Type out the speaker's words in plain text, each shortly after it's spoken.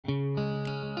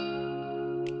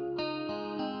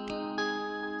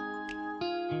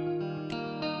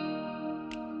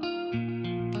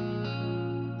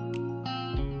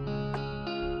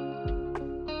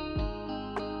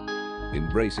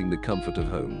Embracing the comfort of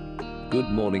home. Good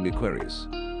morning, Aquarius.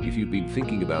 If you've been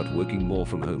thinking about working more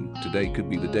from home, today could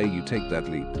be the day you take that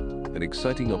leap. An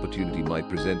exciting opportunity might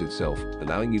present itself,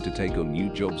 allowing you to take on new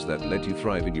jobs that let you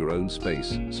thrive in your own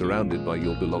space, surrounded by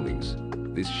your belongings.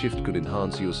 This shift could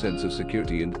enhance your sense of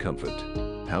security and comfort.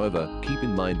 However, keep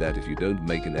in mind that if you don't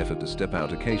make an effort to step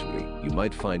out occasionally, you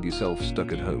might find yourself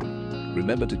stuck at home.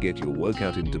 Remember to get your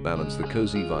workout in to balance the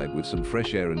cozy vibe with some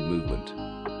fresh air and movement.